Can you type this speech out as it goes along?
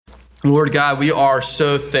Lord God, we are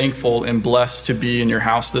so thankful and blessed to be in your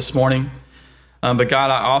house this morning. But God,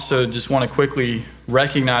 I also just want to quickly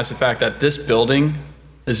recognize the fact that this building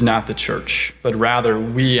is not the church, but rather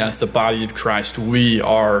we as the body of Christ, we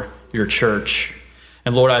are your church.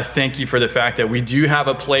 And Lord, I thank you for the fact that we do have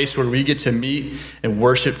a place where we get to meet and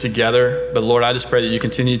worship together. But Lord, I just pray that you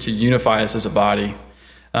continue to unify us as a body.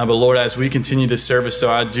 But Lord, as we continue this service, so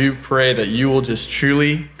I do pray that you will just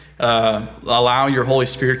truly allow your Holy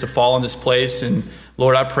Spirit to fall in this place. And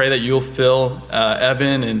Lord, I pray that you'll fill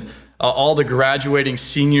Evan and all the graduating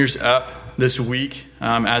seniors up this week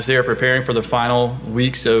as they are preparing for the final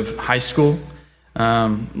weeks of high school.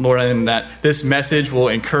 Lord, and that this message will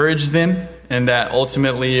encourage them and that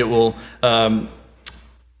ultimately it will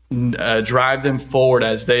drive them forward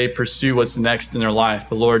as they pursue what's next in their life.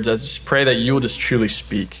 But Lord, I just pray that you will just truly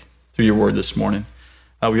speak through your word this morning.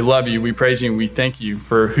 We love you, we praise you, and we thank you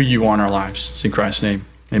for who you are in our lives. It's in Christ's name,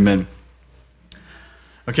 amen.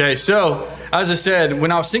 Okay, so as I said,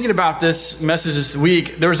 when I was thinking about this message this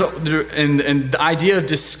week, there's the idea of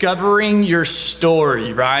discovering your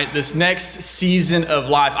story, right? This next season of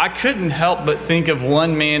life. I couldn't help but think of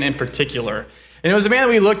one man in particular. And it was a man that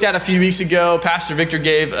we looked at a few weeks ago. Pastor Victor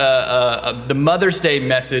gave the Mother's Day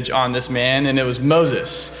message on this man, and it was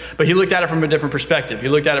Moses. But he looked at it from a different perspective. He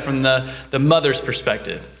looked at it from the mother's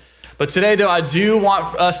perspective. But today, though, I do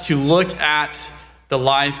want us to look at the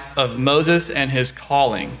life of Moses and his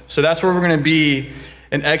calling. So that's where we're going to be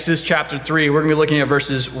in Exodus chapter 3. We're going to be looking at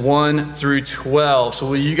verses 1 through 12. So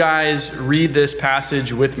will you guys read this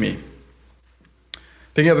passage with me?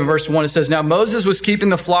 Picking up in verse 1, it says, "Now Moses was keeping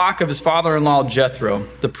the flock of his father-in-law Jethro,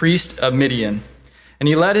 the priest of Midian. And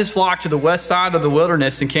he led his flock to the west side of the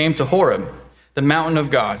wilderness and came to Horeb, the mountain of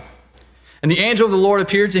God. And the angel of the Lord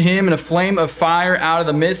appeared to him in a flame of fire out of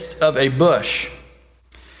the midst of a bush.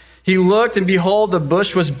 He looked, and behold, the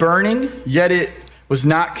bush was burning, yet it was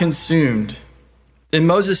not consumed. And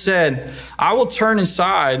Moses said, I will turn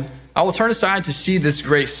aside to see this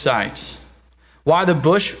great sight, why the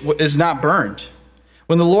bush is not burned.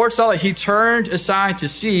 When the Lord saw that he turned aside to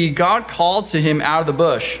see, God called to him out of the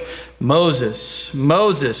bush, Moses,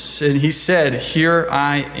 Moses. And he said, Here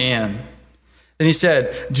I am. Then he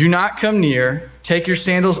said, Do not come near. Take your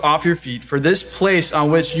sandals off your feet, for this place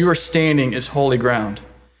on which you are standing is holy ground.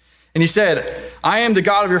 And he said, I am the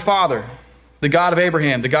God of your father, the God of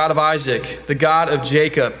Abraham, the God of Isaac, the God of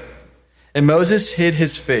Jacob. And Moses hid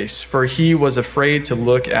his face, for he was afraid to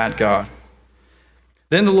look at God.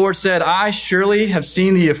 Then the Lord said, I surely have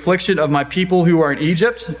seen the affliction of my people who are in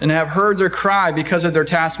Egypt, and have heard their cry because of their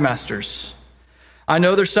taskmasters. I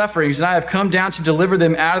know their sufferings, and I have come down to deliver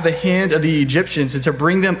them out of the hand of the Egyptians, and to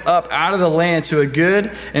bring them up out of the land to a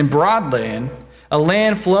good and broad land, a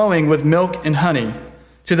land flowing with milk and honey,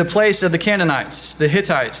 to the place of the Canaanites, the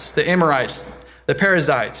Hittites, the Amorites, the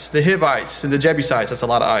Perizzites, the Hivites, and the Jebusites. That's a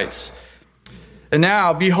lot of ites. And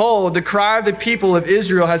now, behold, the cry of the people of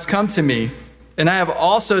Israel has come to me, and I have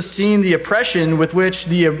also seen the oppression with which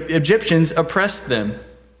the Egyptians oppressed them.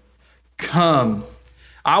 Come,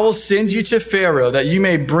 I will send you to Pharaoh, that you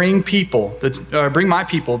may bring my people,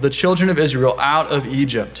 the children of Israel, out of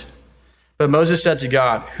Egypt. But Moses said to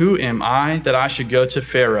God, Who am I that I should go to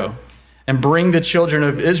Pharaoh and bring the children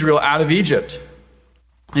of Israel out of Egypt?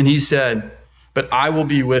 And he said, But I will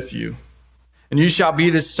be with you. And this shall be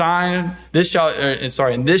the sign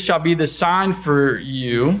for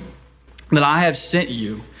you that I have sent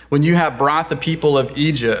you. When you have brought the people of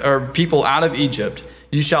Egypt, or people out of Egypt,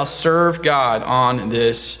 you shall serve God on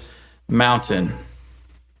this mountain.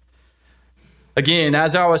 Again,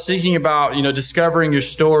 as I was thinking about, discovering your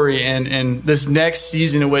story and this next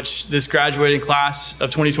season in which this graduating class of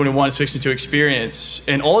 2021 is fixing to experience,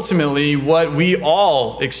 and ultimately what we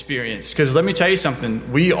all experience, because let me tell you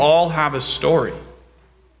something, we all have a story.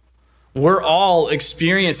 We're all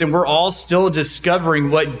experiencing, and we're all still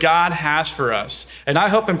discovering what God has for us. And I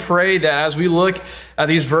hope and pray that as we look at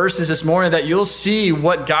these verses this morning, that you'll see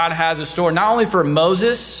what God has in store, not only for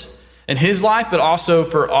Moses and his life, but also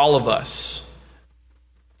for all of us,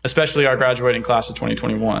 especially our graduating class of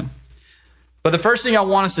 2021. But the first thing I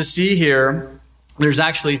want us to see here, there's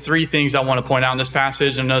actually 3 things I want to point out in this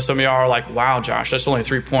passage. I know some of y'all are like, wow, Josh, that's only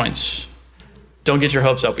 3 points. Don't get your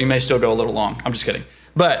hopes up. We may still go a little long. I'm just kidding.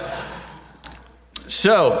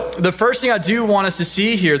 So the first thing I do want us to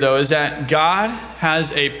see here, though, is that God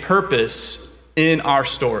has a purpose in our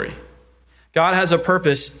story. God has a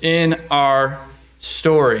purpose in our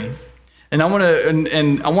story. And I want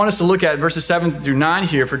us to look at verses 7 through 9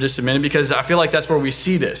 here for just a minute, because I feel like that's where we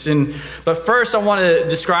see this. But first, I want to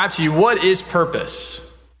describe to you, what is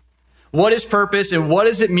purpose? What is purpose, and what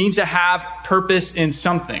does it mean to have purpose in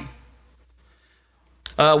something?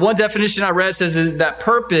 One definition I read says that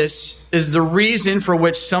purpose is the reason for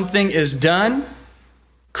which something is done,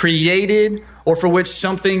 created, or for which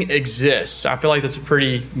something exists. I feel like that's a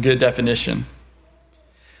pretty good definition.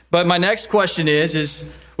 But my next question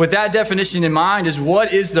is with that definition in mind, is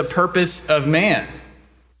what is the purpose of man?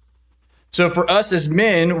 So for us as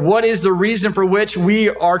men, what is the reason for which we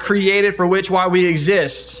are created, for why we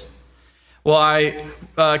exist? Well,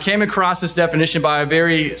 I came across this definition by a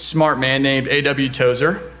very smart man named A.W.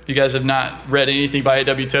 Tozer. If you guys have not read anything by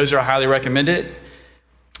A.W. Tozer, I highly recommend it.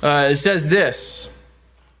 It says this: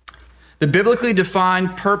 the biblically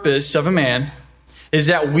defined purpose of a man is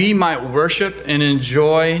that we might worship and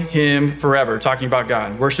enjoy him forever. Talking about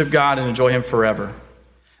God. Worship God and enjoy him forever.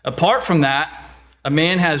 Apart from that, a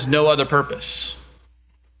man has no other purpose.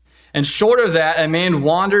 And short of that, a man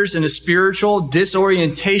wanders in a spiritual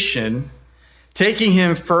disorientation, taking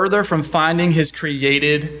him further from finding his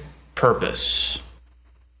created purpose.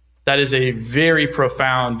 That is a very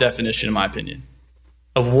profound definition, in my opinion,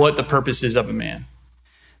 of what the purpose is of a man.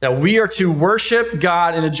 That we are to worship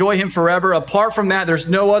God and enjoy him forever. Apart from that, there's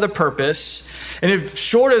no other purpose. And if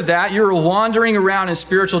short of that, you're wandering around in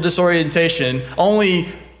spiritual disorientation, only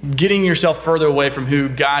getting yourself further away from who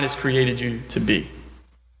God has created you to be.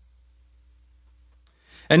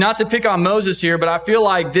 And not to pick on Moses here, but I feel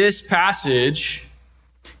like this passage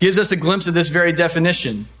gives us a glimpse of this very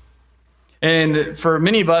definition. And for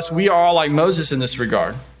many of us, we are all like Moses in this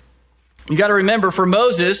regard. You got to remember, for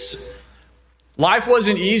Moses, life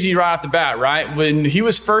wasn't easy right off the bat, right? When he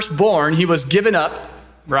was first born, he was given up,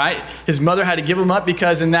 right? His mother had to give him up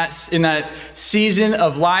because in that season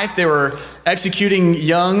of life, they were executing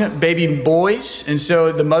young baby boys. And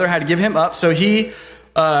so the mother had to give him up. So he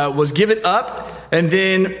was given up. And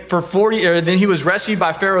then then he was rescued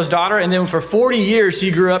by Pharaoh's daughter. And then for 40 years,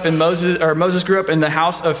 Moses grew up in the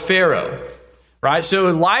house of Pharaoh, right? So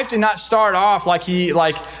life did not start off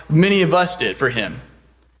like many of us did for him.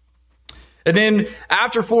 And then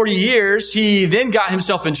after 40 years, he then got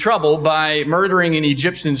himself in trouble by murdering an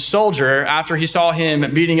Egyptian soldier after he saw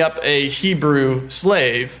him beating up a Hebrew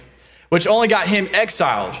slave, which only got him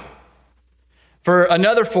exiled for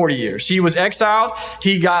another 40 years. He was exiled.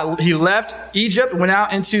 He left Egypt, went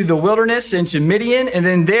out into the wilderness, into Midian, and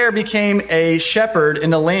then there became a shepherd in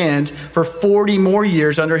the land for 40 more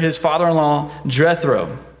years under his father-in-law,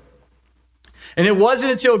 Jethro. And it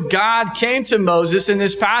wasn't until God came to Moses in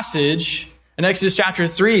this passage, in Exodus chapter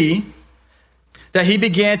 3, that he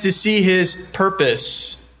began to see his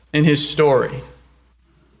purpose in his story.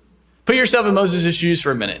 Put yourself in Moses' shoes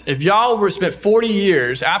for a minute. If y'all were spent 40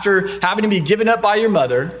 years after having to be given up by your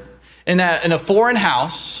mother in a foreign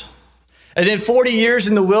house, and then 40 years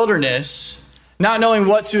in the wilderness, not knowing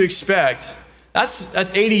what to expect, that's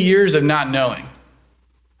 80 years of not knowing.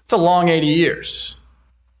 It's a long 80 years,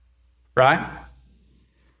 right?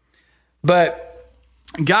 But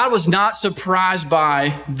God was not surprised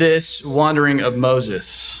by this wandering of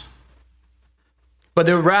Moses. But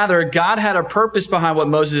rather, God had a purpose behind what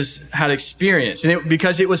Moses had experienced.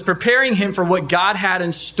 Because it was preparing him for what God had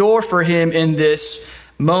in store for him in this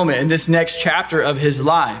moment, in this next chapter of his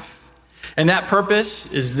life. And that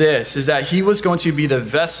purpose is that he was going to be the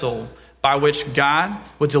vessel by which God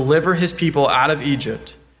would deliver his people out of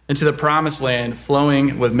Egypt into the promised land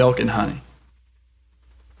flowing with milk and honey.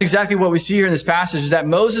 Exactly what we see here in this passage is that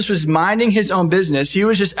Moses was minding his own business. He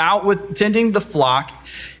was just out tending the flock.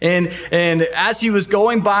 And as he was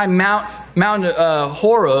going by Mount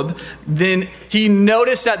Horeb, then he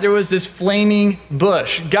noticed that there was this flaming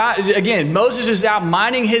bush. Moses is out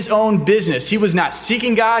minding his own business. He was not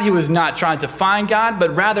seeking God. He was not trying to find God,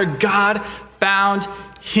 but rather God found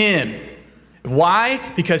him. Why?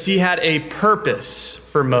 Because he had a purpose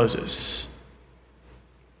for Moses.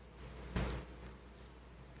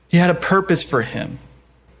 He had a purpose for him.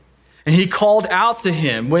 And he called out to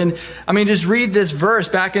him. Just read this verse.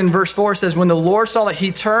 Back in verse 4, it says, when the Lord saw that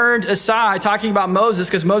he turned aside, talking about Moses,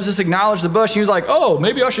 because Moses acknowledged the bush. He was like, oh,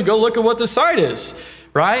 maybe I should go look at what this site is,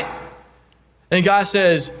 right? And God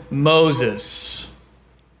says, Moses.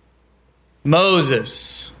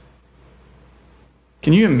 Moses.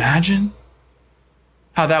 Can you imagine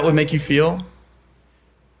how that would make you feel?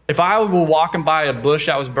 If I were walking by a bush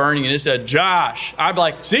that was burning and it said, Josh, I'd be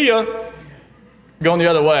like, see ya. Going the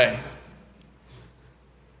other way.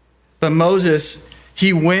 But Moses,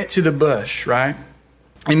 he went to the bush, right?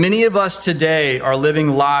 And many of us today are living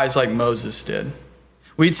lives like Moses did.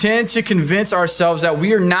 We tend to convince ourselves that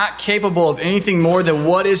we are not capable of anything more than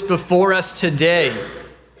what is before us today.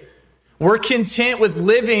 We're content with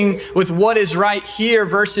living with what is right here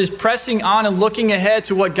versus pressing on and looking ahead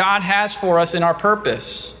to what God has for us in our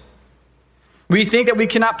purpose. We think that we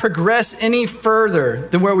cannot progress any further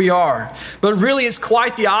than where we are. But really, it's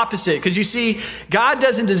quite the opposite. Because you see, God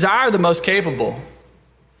doesn't desire the most capable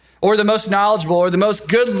or the most knowledgeable or the most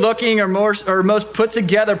good-looking or most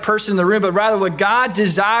put-together person in the room. But rather, what God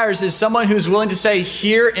desires is someone who's willing to say,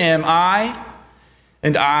 here am I,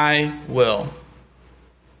 and I will.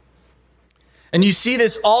 And you see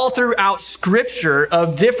this all throughout Scripture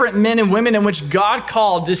of different men and women in which God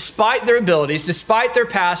called, despite their abilities, despite their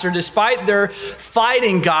past, or despite their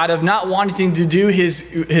fighting God of not wanting to do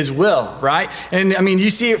his will, right? And I mean, you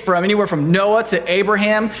see it from anywhere from Noah to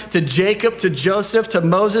Abraham to Jacob to Joseph to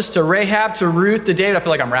Moses to Rahab to Ruth to David. I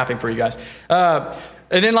feel like I'm rapping for you guys. And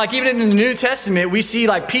then like even in the New Testament, we see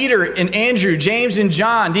like Peter and Andrew, James and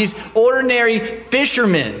John, these ordinary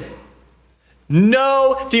fishermen.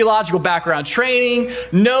 No theological background training,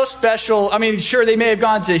 no special, sure, they may have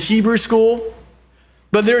gone to Hebrew school,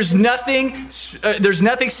 but there's nothing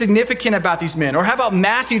significant about these men. Or how about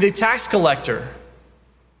Matthew, the tax collector?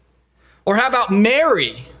 Or how about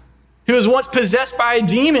Mary, who was once possessed by a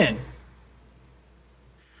demon?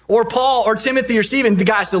 Or Paul, or Timothy, or Stephen.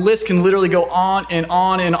 Guys, the list can literally go on and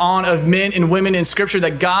on and on of men and women in Scripture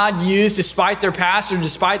that God used despite their past or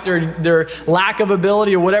despite their lack of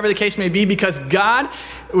ability or whatever the case may be, because God,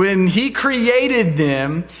 when he created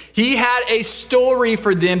them, he had a story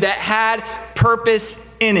for them that had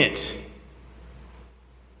purpose in it.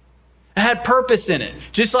 It had purpose in it.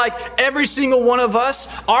 Just like every single one of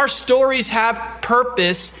us, our stories have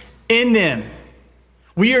purpose in them.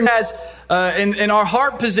 We are and our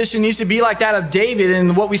heart position needs to be like that of David,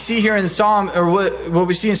 and what we see here in Psalm, or what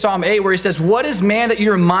we see in Psalm 8, where he says, "What is man that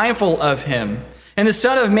you're mindful of him, and the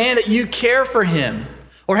son of man that you care for him?"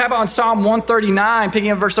 Or how about in Psalm 139,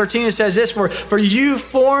 picking up verse 13, it says this, "For you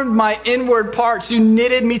formed my inward parts, you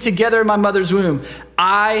knitted me together in my mother's womb.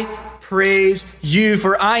 I praise you,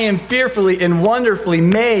 for I am fearfully and wonderfully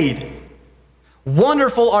made.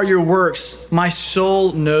 Wonderful are your works, my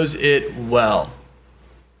soul knows it well."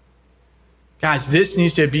 Guys, this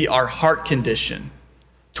needs to be our heart condition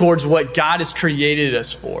towards what God has created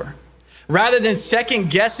us for. Rather than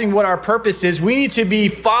second guessing what our purpose is, we need to be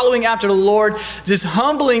following after the Lord, just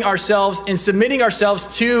humbling ourselves and submitting ourselves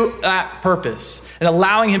to that purpose and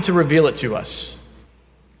allowing him to reveal it to us.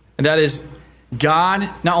 And that is, God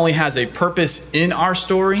not only has a purpose in our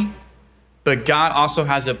story, but God also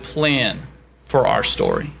has a plan for our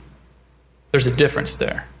story. There's a difference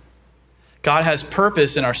there. God has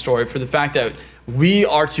purpose in our story for the fact that we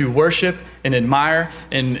are to worship and admire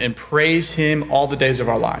and praise him all the days of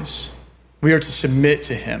our lives. We are to submit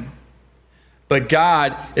to him. But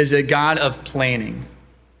God is a God of planning.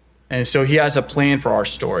 And so he has a plan for our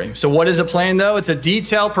story. So what is a plan, though? It's a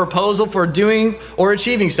detailed proposal for doing or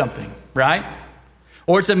achieving something, right?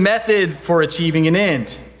 Or it's a method for achieving an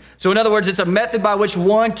end. So in other words, it's a method by which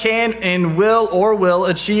one can and will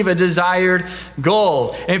achieve a desired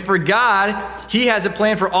goal. And for God, he has a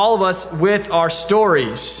plan for all of us with our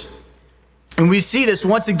stories. And we see this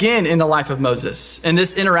once again in the life of Moses and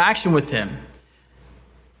this interaction with him.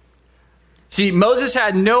 See, Moses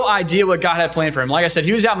had no idea what God had planned for him. Like I said,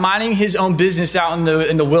 he was out minding his own business out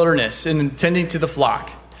in the wilderness and tending to the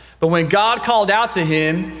flock. But when God called out to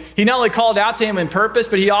him, he not only called out to him in purpose,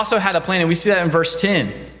 but he also had a plan. And we see that in verse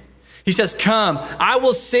 10. He says, "Come, I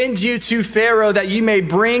will send you to Pharaoh that you may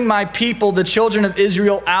bring my people, the children of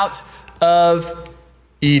Israel, out of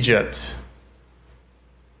Egypt."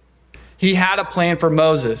 He had a plan for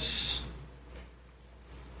Moses.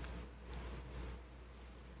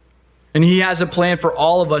 And he has a plan for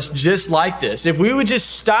all of us just like this. If we would just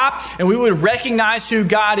stop and we would recognize who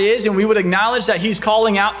God is and we would acknowledge that he's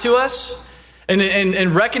calling out to us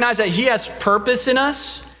and recognize that he has purpose in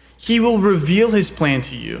us, he will reveal his plan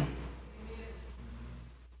to you.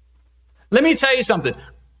 Let me tell you something.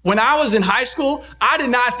 When I was in high school, I did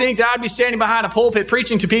not think that I'd be standing behind a pulpit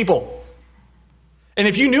preaching to people. And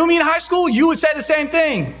if you knew me in high school, you would say the same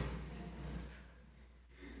thing.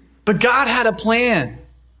 But God had a plan.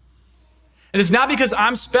 And it's not because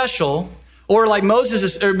I'm special or like Moses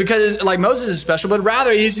is special, but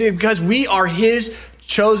rather it's because we are his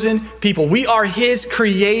chosen people. We are his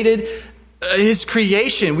created his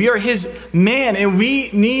creation. We are his man, and we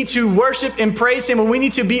need to worship and praise him, and we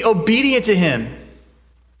need to be obedient to him.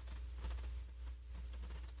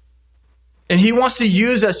 And he wants to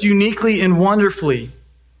use us uniquely and wonderfully.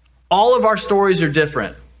 All of our stories are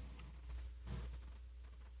different.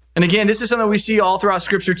 And again, this is something we see all throughout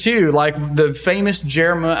Scripture too, like the famous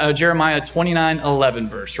Jeremiah 29:11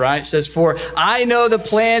 verse, right? It says, "For I know the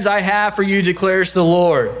plans I have for you, declares the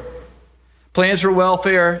Lord. Plans for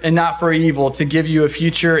welfare and not for evil, to give you a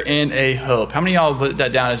future and a hope." How many of y'all put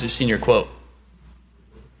that down as a senior quote?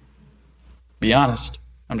 Be honest.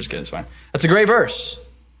 I'm just kidding, it's fine. That's a great verse.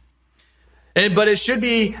 But it should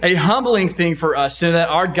be a humbling thing for us so that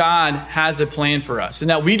our God has a plan for us and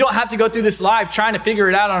that we don't have to go through this life trying to figure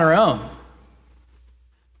it out on our own.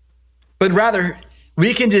 But rather,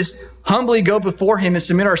 we can just humbly go before him and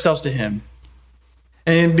submit ourselves to him.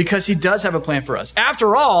 And because he does have a plan for us.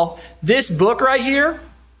 After all, this book right here,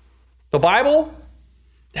 the Bible,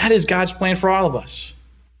 that is God's plan for all of us.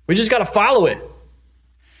 We just got to follow it.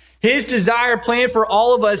 His desire plan for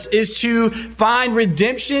all of us is to find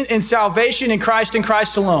redemption and salvation in Christ and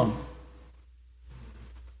Christ alone.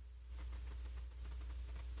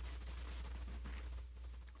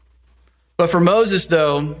 But for Moses,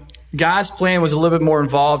 though, God's plan was a little bit more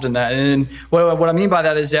involved in that. And what I mean by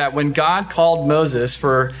that is that when God called Moses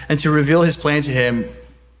and to reveal his plan to him,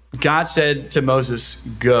 God said to Moses,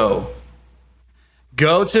 go.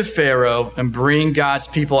 Go to Pharaoh and bring God's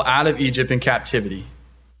people out of Egypt in captivity.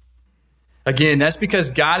 Again, that's because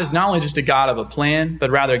God is not only just a God of a plan, but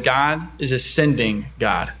rather God is a sending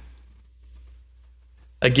God.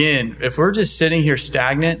 Again, if we're just sitting here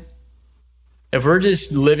stagnant, if we're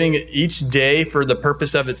just living each day for the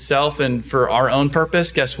purpose of itself and for our own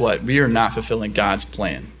purpose, guess what? We are not fulfilling God's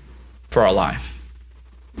plan for our life,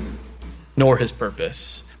 nor his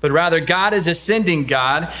purpose. But rather, God is a sending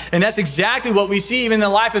God. And that's exactly what we see even in the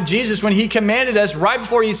life of Jesus when he commanded us right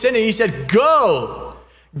before he ascended. He said, go.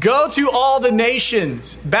 Go to all the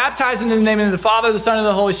nations, baptizing in the name of the Father, the Son, and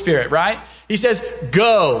the Holy Spirit, right? He says,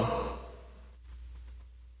 go.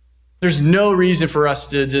 There's no reason for us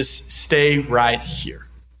to just stay right here,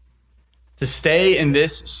 to stay in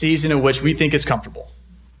this season in which we think is comfortable.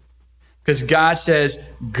 Because God says,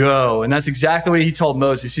 go. And that's exactly what he told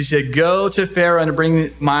Moses. He said, go to Pharaoh and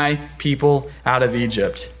bring my people out of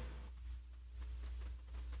Egypt.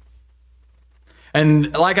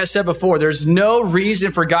 And like I said before, there's no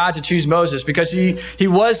reason for God to choose Moses because he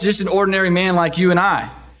was just an ordinary man like you and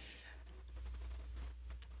I.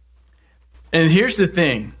 And here's the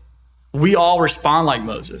thing. We all respond like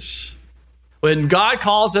Moses. When God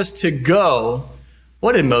calls us to go,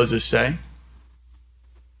 what did Moses say?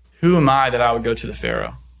 Who am I that I would go to the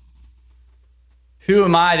Pharaoh? Who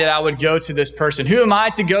am I that I would go to this person? Who am I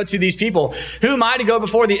to go to these people? Who am I to go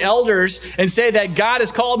before the elders and say that God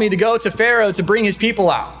has called me to go to Pharaoh to bring his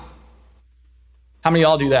people out? How many of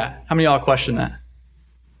y'all do that? How many of y'all question that?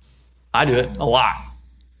 I do it a lot.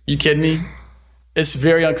 You kidding me? It's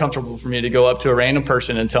very uncomfortable for me to go up to a random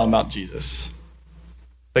person and tell them about Jesus.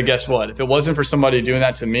 But guess what? If it wasn't for somebody doing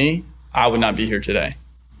that to me, I would not be here today.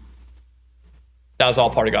 That was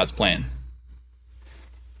all part of God's plan.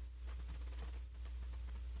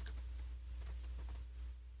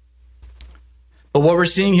 But what we're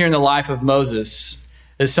seeing here in the life of Moses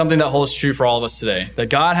is something that holds true for all of us today. That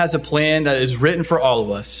God has a plan that is written for all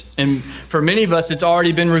of us. And for many of us, it's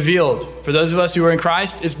already been revealed. For those of us who are in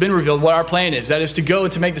Christ, it's been revealed what our plan is. That is to go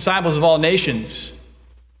and to make disciples of all nations.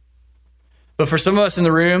 But for some of us in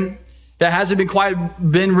the room, that hasn't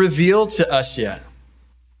quite been revealed to us yet,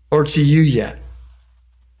 or to you yet.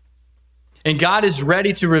 And God is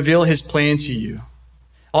ready to reveal his plan to you.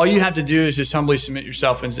 All you have to do is just humbly submit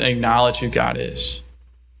yourself and acknowledge who God is.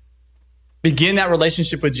 Begin that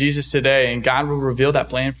relationship with Jesus today, and God will reveal that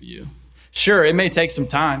plan for you. Sure, it may take some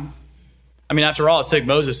time. I mean, after all, it took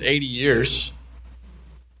Moses 80 years.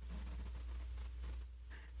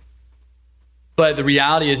 But the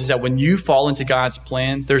reality is that when you fall into God's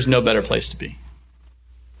plan, there's no better place to be.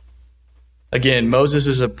 Again, Moses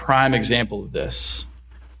is a prime example of this.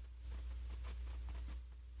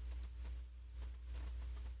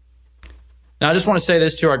 Now, I just want to say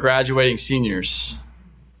this to our graduating seniors.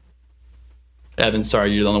 Evan,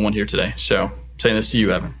 sorry, you're the only one here today. So I'm saying this to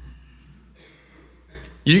you, Evan.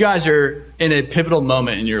 You guys are in a pivotal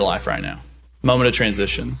moment in your life right now, moment of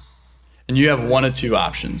transition. And you have one of two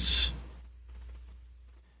options.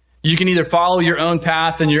 You can either follow your own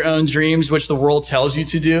path and your own dreams, which the world tells you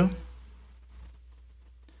to do.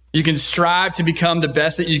 You can strive to become the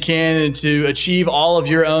best that you can and to achieve all of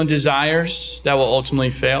your own desires that will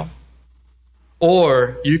ultimately fail.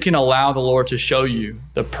 Or you can allow the Lord to show you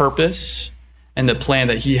the purpose and the plan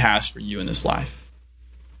that he has for you in this life.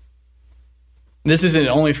 This isn't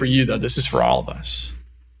only for you, though. This is for all of us.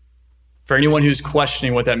 For anyone who's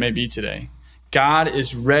questioning what that may be today, God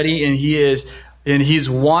is ready and he's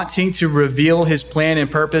wanting to reveal his plan and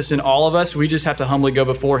purpose in all of us. We just have to humbly go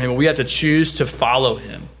before him. We have to choose to follow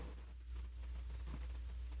him.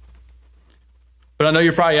 But I know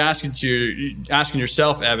you're probably asking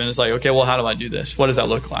yourself, Evan, it's like, okay, well, how do I do this? What does that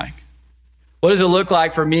look like? What does it look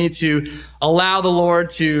like for me to allow the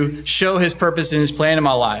Lord to show his purpose and his plan in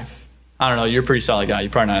my life? I don't know, you're a pretty solid guy.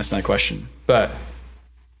 You're probably not asking that question. But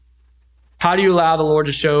how do you allow the Lord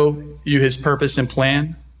to show you his purpose and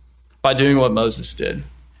plan? By doing what Moses did.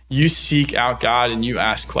 You seek out God and you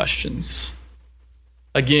ask questions.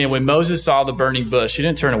 Again, when Moses saw the burning bush, he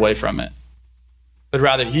didn't turn away from it, but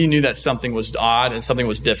rather he knew that something was odd and something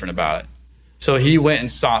was different about it. So he went and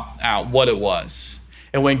sought out what it was.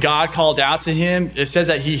 And when God called out to him, it says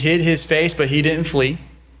that he hid his face, but he didn't flee.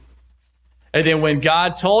 And then when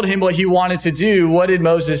God told him what he wanted to do, what did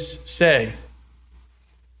Moses say?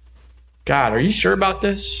 God, are you sure about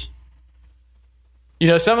this? You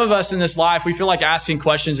know, some of us in this life, we feel like asking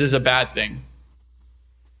questions is a bad thing.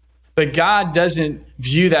 But God doesn't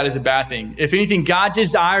view that as a bad thing. If anything, God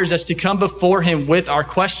desires us to come before him with our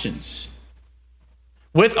questions,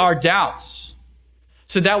 with our doubts,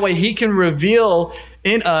 so that way he can reveal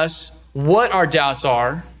in us what our doubts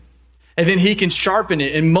are, and then he can sharpen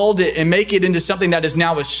it and mold it and make it into something that is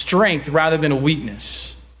now a strength rather than a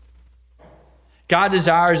weakness. God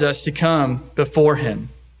desires us to come before him.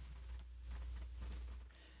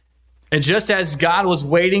 And just as God was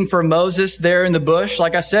waiting for Moses there in the bush,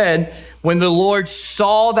 like I said, when the Lord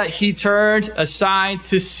saw that he turned aside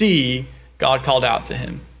to see, God called out to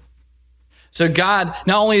him. So God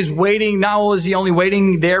not only is waiting, not only is he only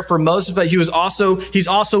waiting there for Moses, but he's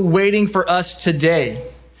also waiting for us today.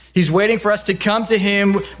 He's waiting for us to come to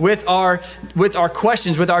him with our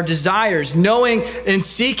questions, with our desires, knowing and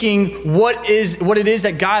seeking what it is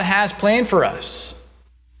that God has planned for us.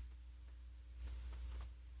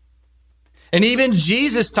 And even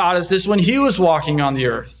Jesus taught us this when he was walking on the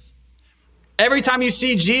earth. Every time you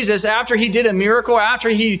see Jesus, after he did a miracle, after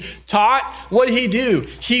he taught, what did he do?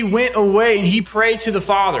 He went away and he prayed to the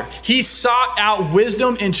Father. He sought out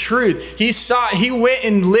wisdom and truth. He went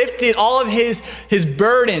and lifted all of his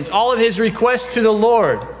burdens, all of his requests to the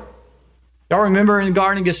Lord. Y'all remember in the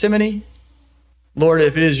Garden of Gethsemane? Lord,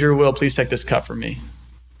 if it is your will, please take this cup from me.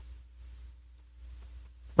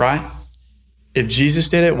 Right? If Jesus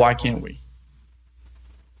did it, why can't we?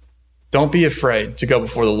 Don't be afraid to go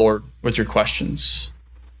before the Lord with your questions,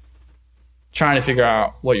 trying to figure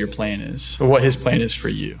out what your plan is or what his plan is for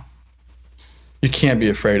you. You can't be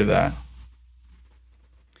afraid of that.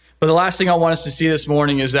 But the last thing I want us to see this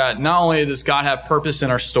morning is that not only does God have purpose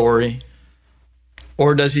in our story,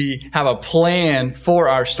 or does he have a plan for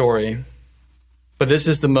our story, but this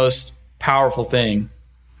is the most powerful thing.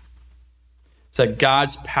 It's that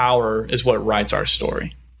God's power is what writes our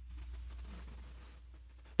story.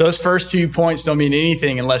 Those first 2 points don't mean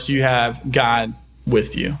anything unless you have God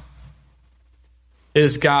with you. It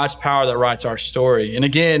is God's power that writes our story. And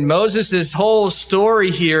again, Moses' whole story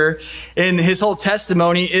here and his whole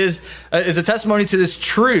testimony is a testimony to this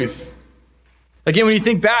truth. Again, when you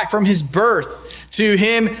think back from his birth to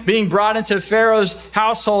him being brought into Pharaoh's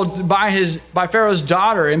household by Pharaoh's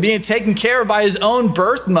daughter and being taken care of by his own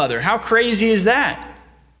birth mother, how crazy is that?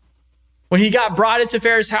 When he got brought into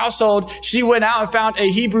Pharaoh's household, she went out and found a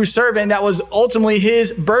Hebrew servant that was ultimately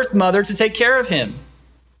his birth mother to take care of him.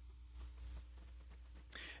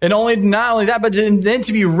 And not only that, but then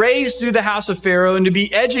to be raised through the house of Pharaoh and to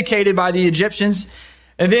be educated by the Egyptians,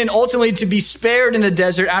 and then ultimately to be spared in the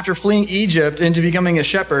desert after fleeing Egypt into becoming a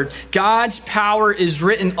shepherd. God's power is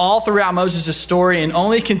written all throughout Moses' story and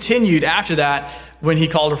only continued after that when he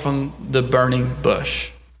called her from the burning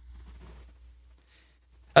bush.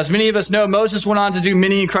 As many of us know, Moses went on to do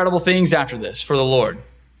many incredible things after this for the Lord,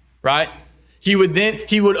 right? He would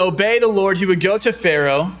obey the Lord. He would go to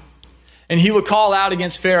Pharaoh and he would call out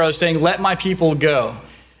against Pharaoh saying, "Let my people go."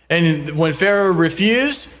 And when Pharaoh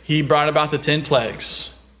refused, he brought about the 10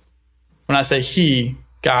 plagues. When I say he,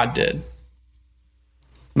 God did.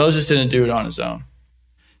 Moses didn't do it on his own.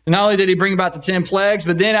 And not only did he bring about the 10 plagues,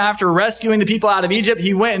 but then after rescuing the people out of Egypt,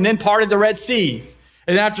 he went and then parted the Red Sea.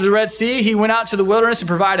 And after the Red Sea, he went out to the wilderness to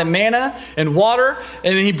provide manna and water.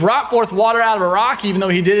 And then he brought forth water out of a rock, even though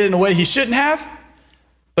he did it in a way he shouldn't have.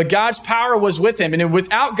 But God's power was with him. And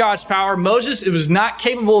without God's power, Moses was not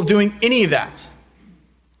capable of doing any of that.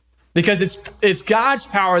 Because it's God's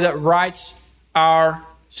power that writes our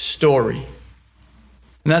story.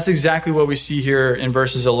 And that's exactly what we see here in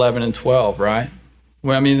verses 11 and 12, right?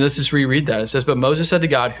 Let's just reread that. It says, "But Moses said to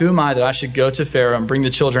God, 'Who am I that I should go to Pharaoh and bring the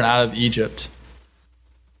children out of Egypt?'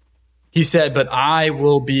 He said, 'But I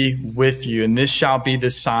will be with you, and this shall be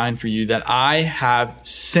the sign for you that I have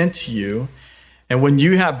sent you. And when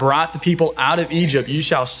you have brought the people out of Egypt, you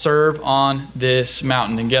shall serve on this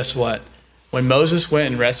mountain.'" And guess what? When Moses went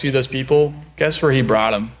and rescued those people, guess where he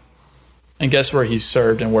brought them? And guess where he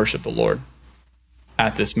served and worshiped the Lord?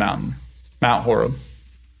 At this mountain, Mount Horeb.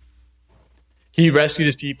 He rescued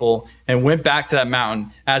his people and went back to that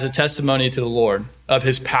mountain as a testimony to the Lord of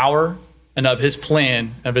his power and of his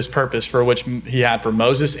plan, of his purpose for which he had for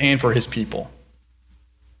Moses and for his people.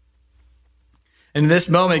 In this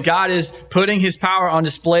moment, God is putting his power on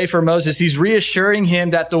display for Moses. He's reassuring him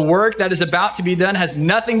that the work that is about to be done has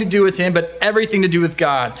nothing to do with him, but everything to do with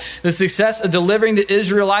God. The success of delivering the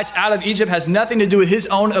Israelites out of Egypt has nothing to do with his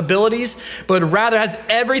own abilities, but rather has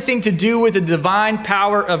everything to do with the divine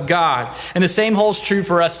power of God. And the same holds true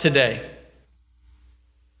for us today.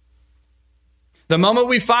 The moment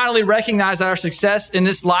we finally recognize that our success in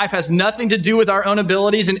this life has nothing to do with our own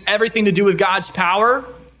abilities and everything to do with God's power,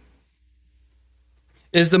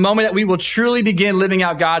 is the moment that we will truly begin living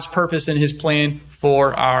out God's purpose and his plan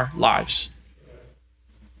for our lives.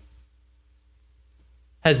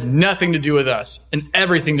 Has nothing to do with us and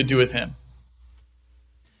everything to do with him.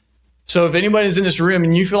 So if anybody's in this room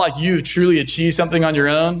and you feel like you've truly achieved something on your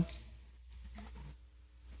own,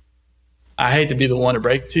 I hate to be the one to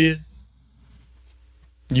break it to you.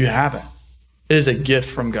 You haven't. It is a gift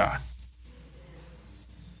from God.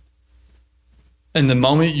 And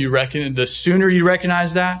the sooner you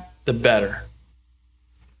recognize that, the better.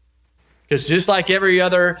 Because just like every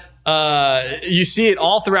other, you see it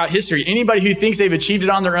all throughout history. Anybody who thinks they've achieved it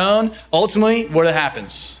on their own, ultimately, what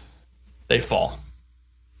happens? They fall.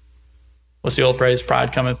 What's the old phrase?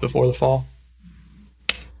 Pride cometh before the fall.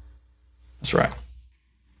 That's right.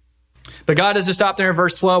 But God doesn't stop there in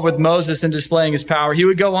verse 12 with Moses and displaying his power. He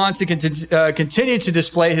would go on to continue to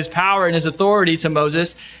display his power and his authority to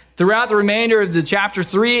Moses throughout the remainder of the chapter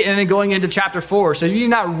 3 and then going into chapter 4. So if you've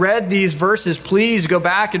not read these verses, please go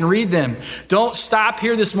back and read them. Don't stop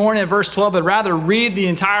here this morning at verse 12, but rather read the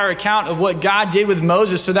entire account of what God did with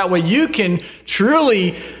Moses so that way you can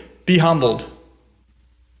truly be humbled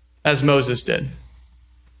as Moses did.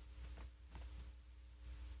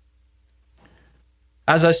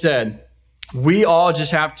 As I said, we all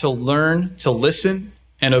just have to learn to listen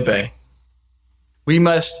and obey. We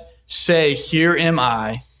must say, "Here am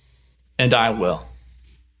I, and I will."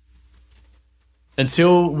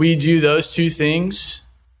 Until we do those two things,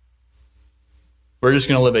 we're just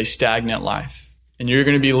going to live a stagnant life. And you're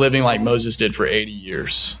going to be living like Moses did for 80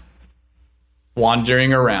 years,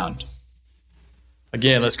 wandering around.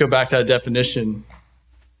 Again, let's go back to that definition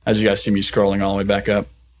as you guys see me scrolling all the way back up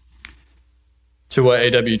to what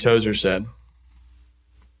A.W. Tozer said.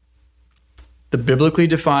 The biblically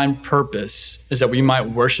defined purpose is that we might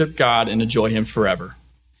worship God and enjoy him forever.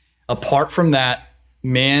 Apart from that,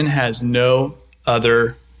 man has no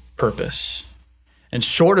other purpose. And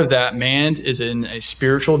short of that, man is in a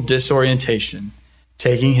spiritual disorientation,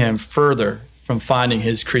 taking him further from finding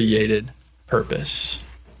his created purpose.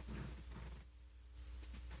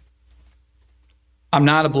 I'm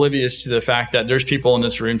not oblivious to the fact that there's people in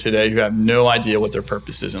this room today who have no idea what their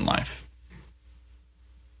purpose is in life.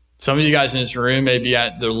 Some of you guys in this room may be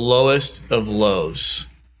at the lowest of lows.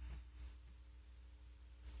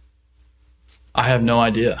 I have no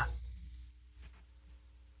idea.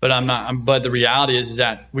 But the reality is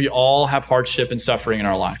that we all have hardship and suffering in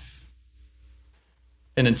our life.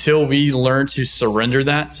 And until we learn to surrender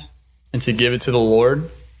that and to give it to the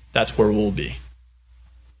Lord, that's where we'll be.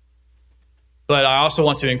 But I also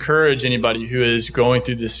want to encourage anybody who is going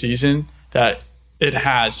through this season that it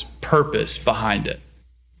has purpose behind it.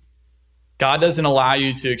 God doesn't allow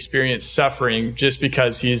you to experience suffering just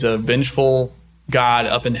because he's a vengeful God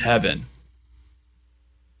up in heaven.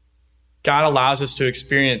 God allows us to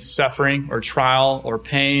experience suffering or trial or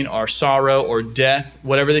pain or sorrow or death,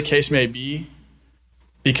 whatever the case may be,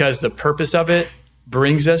 because the purpose of it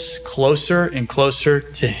brings us closer and closer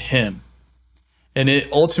to him. And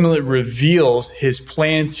it ultimately reveals his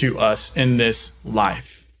plan to us in this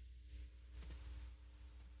life.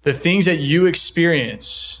 The things that you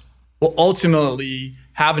experience will ultimately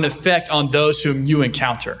have an effect on those whom you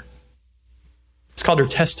encounter. It's called your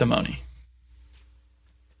testimony.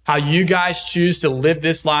 How you guys choose to live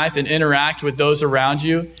this life and interact with those around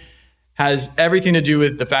you has everything to do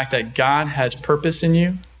with the fact that God has purpose in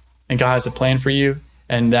you and God has a plan for you,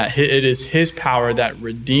 and that it is his power that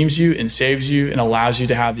redeems you and saves you and allows you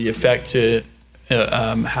to have the effect to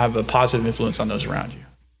have a positive influence on those around you.